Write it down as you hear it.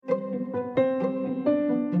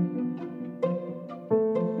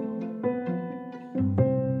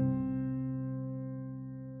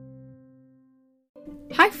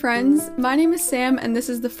Hi friends, my name is Sam and this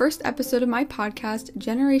is the first episode of my podcast,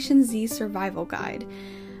 Generation Z Survival Guide.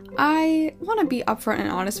 I want to be upfront and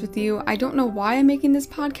honest with you. I don't know why I'm making this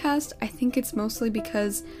podcast. I think it's mostly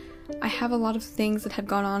because I have a lot of things that have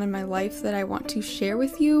gone on in my life that I want to share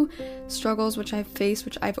with you, struggles which I've faced,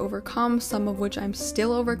 which I've overcome, some of which I'm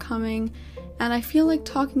still overcoming, and I feel like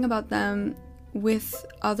talking about them with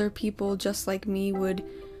other people just like me would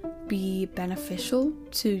be beneficial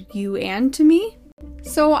to you and to me.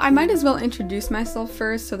 So I might as well introduce myself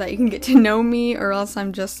first so that you can get to know me, or else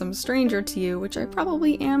I'm just some stranger to you, which I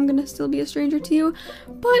probably am gonna still be a stranger to you,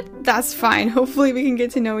 but that's fine. Hopefully we can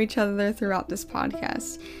get to know each other throughout this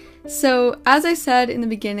podcast. So, as I said in the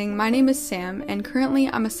beginning, my name is Sam, and currently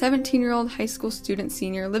I'm a 17-year-old high school student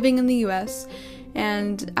senior living in the US,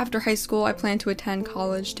 and after high school I plan to attend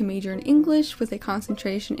college to major in English with a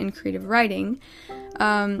concentration in creative writing.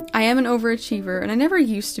 I am an overachiever, and I never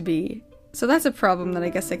used to be. So that's a problem that I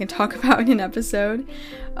guess I can talk about in an episode.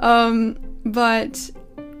 But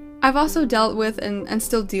I've also dealt with and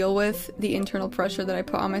still deal with the internal pressure that I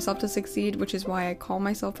put on myself to succeed, which is why I call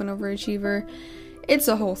myself an overachiever. It's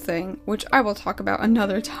a whole thing, which I will talk about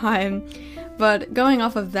another time. But going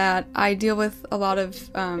off of that, I deal with a lot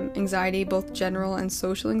of anxiety, both general and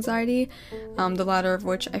social anxiety, the latter of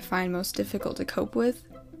which I find most difficult to cope with.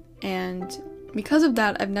 And because of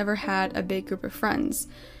that, I've never had a big group of friends,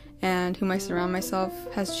 and whom I surround myself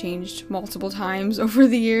has changed multiple times over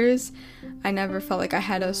the years. I never felt like I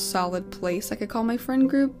had a solid place I could call my friend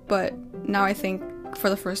group, but now I think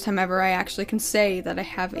for the first time ever I actually can say that I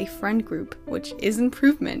have a friend group, which is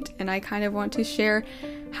improvement, and I kind of want to share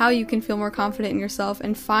how you can feel more confident in yourself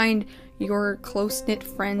and find your close-knit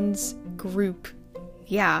friends group.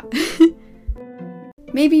 Yeah.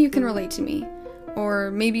 Maybe you can relate to me.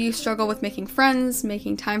 Or maybe you struggle with making friends,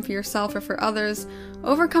 making time for yourself or for others,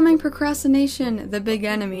 overcoming procrastination, the big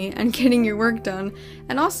enemy, and getting your work done,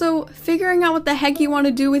 and also figuring out what the heck you want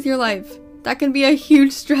to do with your life. That can be a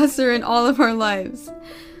huge stressor in all of our lives.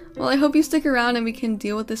 Well, I hope you stick around and we can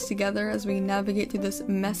deal with this together as we navigate through this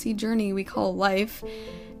messy journey we call life.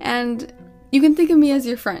 And you can think of me as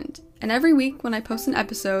your friend. And every week when I post an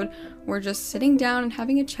episode, we're just sitting down and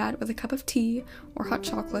having a chat with a cup of tea or hot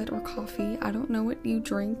chocolate or coffee. I don't know what you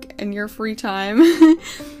drink in your free time.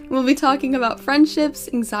 We'll be talking about friendships,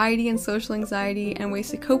 anxiety and social anxiety, and ways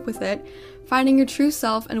to cope with it, finding your true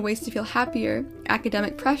self and ways to feel happier,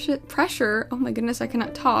 academic pressure, oh my goodness, I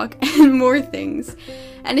cannot talk, and more things.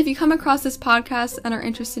 And if you come across this podcast and are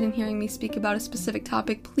interested in hearing me speak about a specific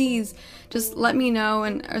topic, please just let me know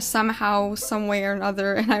and somehow, some way or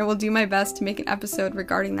another, and I will do my best to make an episode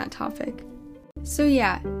regarding that topic. So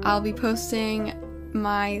yeah, I'll be posting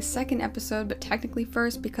my second episode, but technically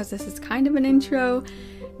first because this is kind of an intro,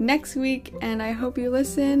 next week, and I hope you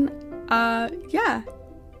listen. Yeah.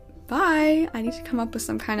 Bye! I need to come up with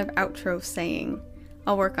some kind of outro saying.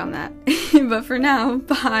 I'll work on that. But for now,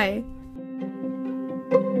 bye!